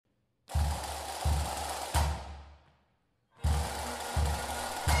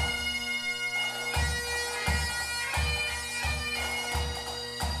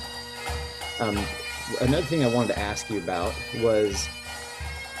Um, Another thing I wanted to ask you about was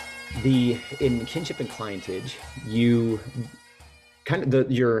in kinship and clientage, you kind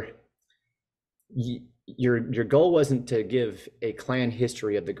of your goal wasn't to give a clan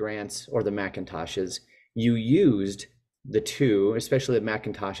history of the Grants or the McIntoshes. You used the two, especially the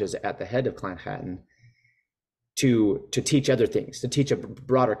McIntoshes at the head of Clan Hatton, to teach other things, to teach a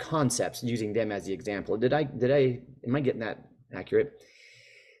broader concepts, using them as the example. Am I getting that accurate?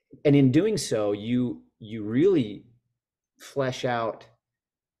 And in doing so, you really flesh out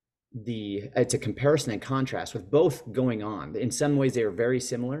it's a comparison and contrast with both going on. In some ways, they are very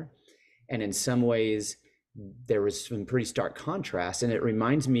similar, and in some ways, there was some pretty stark contrast. And it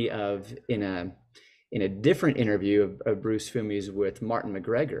reminds me of in a different interview of Bruce Fumi's with Martin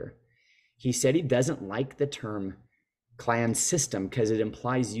McGregor. He said he doesn't like the term clan system because it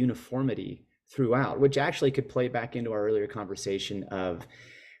implies uniformity throughout, which actually could play back into our earlier conversation of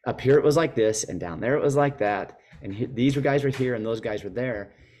up here it was like this, and down there it was like that, and these guys were here and those guys were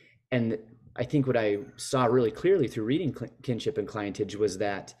there. And I think what I saw really clearly through reading Kinship and Clientage was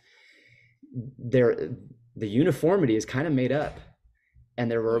that the uniformity is kind of made up,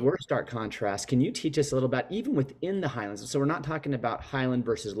 and there were stark contrasts. Can you teach us a little about even within the Highlands? So we're not talking about Highland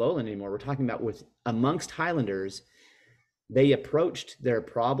versus Lowland anymore. We're talking about amongst Highlanders, they approached their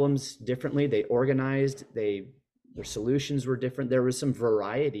problems differently. They organized. Their solutions were different. There was some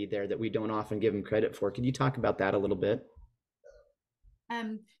variety there that we don't often give them credit for. Can you talk about that a little bit?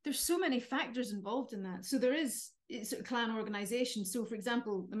 There's so many factors involved in that. So it's a clan organization. So, for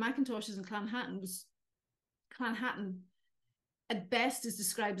example, the McIntoshes and Clan Hatton at best is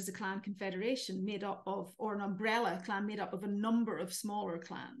described as a clan confederation made up of, or an umbrella clan made up of a number of smaller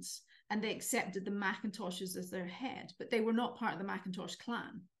clans. And they accepted the McIntoshes as their head, but they were not part of the McIntosh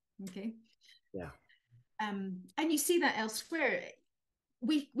clan. Okay. Yeah. And you see that elsewhere.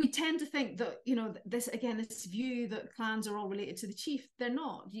 We tend to think that, this view that clans are all related to the chief. They're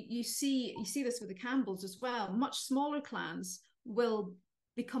not. You see this with the Campbells as well. Much smaller clans will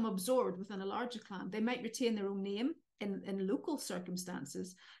become absorbed within a larger clan. They might retain their own name in local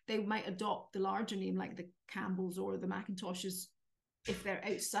circumstances. They might adopt the larger name, like the Campbells or the McIntoshes, if they're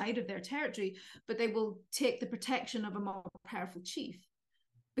outside of their territory, but they will take the protection of a more powerful chief,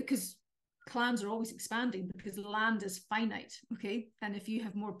 because clans are always expanding, because land is finite. Okay. And if you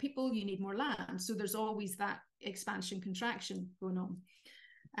have more people, you need more land. So there's always that expansion contraction going on.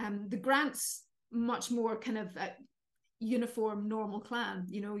 The Grants, much more kind of uniform, normal clan,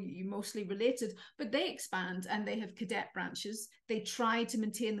 you mostly related, but they expand and they have cadet branches. They try to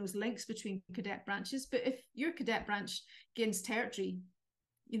maintain those links between cadet branches. But if your cadet branch gains territory,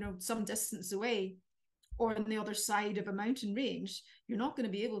 some distance away, or on the other side of a mountain range, you're not going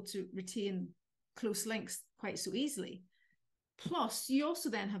to be able to retain close links quite so easily. Plus, you also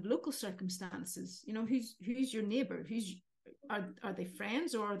then have local circumstances. Who's your neighbor? Are they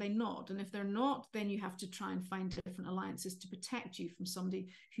friends or are they not? And if they're not, then you have to try and find different alliances to protect you from somebody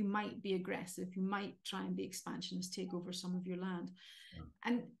who might be aggressive, who might try and be expansionist, take over some of your land.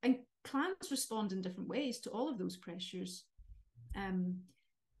 Yeah. And clans respond in different ways to all of those pressures.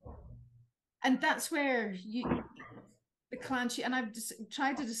 And that's where the clan, and I've just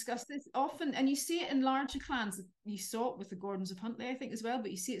tried to discuss this often, and you see it in larger clans. You saw it with the Gordons of Huntly, I think, as well,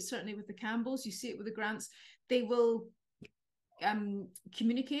 but you see it certainly with the Campbells, you see it with the Grants. They will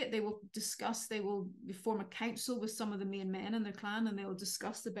communicate, they will discuss, they will form a council with some of the main men in their clan, and they will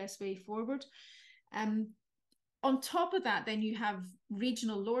discuss the best way forward. On top of that, then you have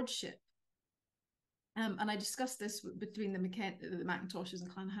regional lordship. And I discussed this between the McIntoshes and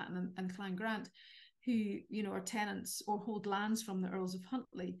Clan Hatton and Clan Grant, who, are tenants or hold lands from the Earls of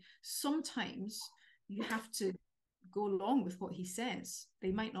Huntly. Sometimes you have to go along with what he says.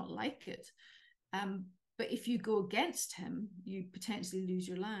 They might not like it. But if you go against him, you potentially lose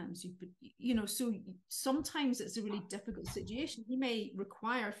your lands. So sometimes it's a really difficult situation. He may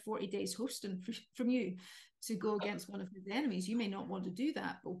require 40 days hosting from you to go against one of his enemies. You may not want to do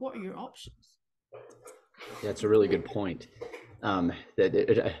that, but what are your options? That's a really good point.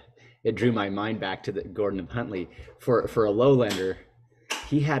 It drew my mind back to the Gordon of Huntly. For a lowlander,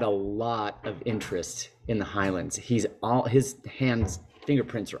 he had a lot of interest in the Highlands. His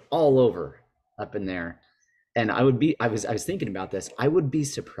fingerprints are all over up in there. And I was thinking about this. I would be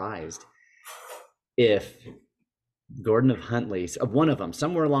surprised if Gordon of Huntly, one of them,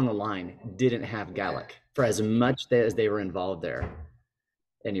 somewhere along the line, didn't have Gaelic for as much as they were involved there.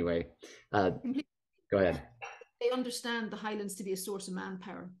 Anyway, go ahead. They understand the Highlands to be a source of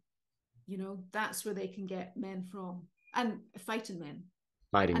manpower. That's where they can get men from, and fighting men.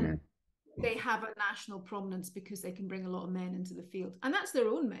 Men. they have a national prominence because they can bring a lot of men into the field, and that's their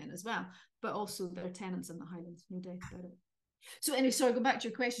own men as well, but also their tenants in the Highlands, no doubt about it. So anyway, sorry, go back to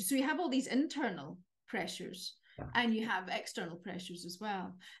your question. So you have all these internal pressures, Yeah. and you have external pressures as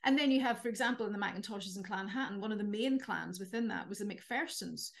well. And then you have, for example, in the Macintoshes and Clan Hatton, one of the main clans within that was the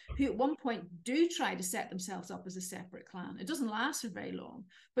McPhersons, who at one point do try to set themselves up as a separate clan. It doesn't last for very long,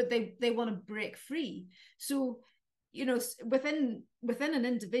 but they want to break free. So, you know, within an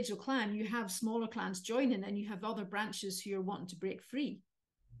individual clan, you have smaller clans joining, and you have other branches who are wanting to break free.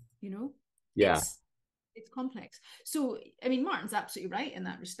 You know, Yeah. it's complex. So, I mean, Martin's absolutely right in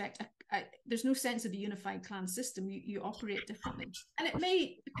that respect. There's no sense of a unified clan system. You operate differently, and it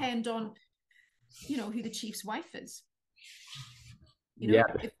may depend on, you know, who the chief's wife is. You Yeah.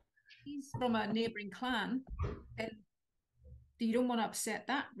 know, if he's from a neighboring clan, then you don't want to upset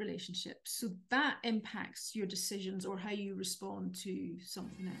that relationship. So that impacts your decisions or how you respond to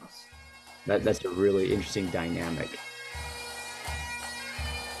something else. That's a really interesting dynamic.